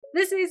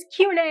This is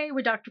Q&A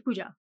with Dr.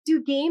 Pooja.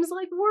 Do games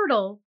like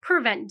Wordle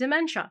prevent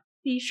dementia?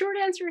 The short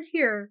answer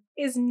here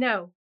is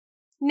no.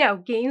 No,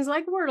 games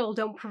like Wordle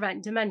don't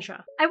prevent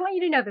dementia. I want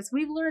you to know this.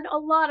 We've learned a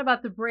lot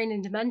about the brain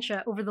and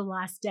dementia over the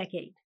last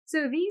decade.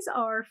 So these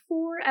are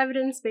 4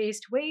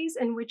 evidence-based ways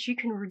in which you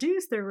can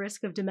reduce the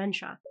risk of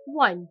dementia.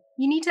 1.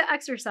 You need to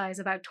exercise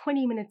about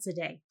 20 minutes a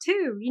day.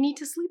 2. You need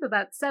to sleep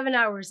about 7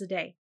 hours a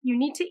day. You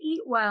need to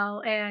eat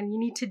well, and you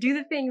need to do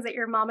the things that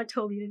your mama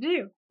told you to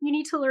do. You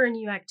need to learn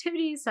new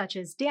activities such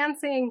as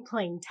dancing,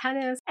 playing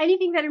tennis,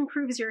 anything that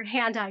improves your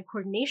hand-eye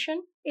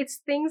coordination.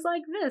 It's things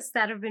like this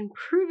that have been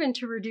proven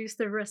to reduce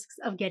the risks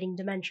of getting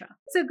dementia.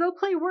 So go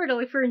play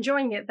Wordle if you're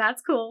enjoying it,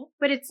 that's cool,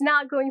 but it's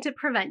not going to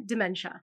prevent dementia.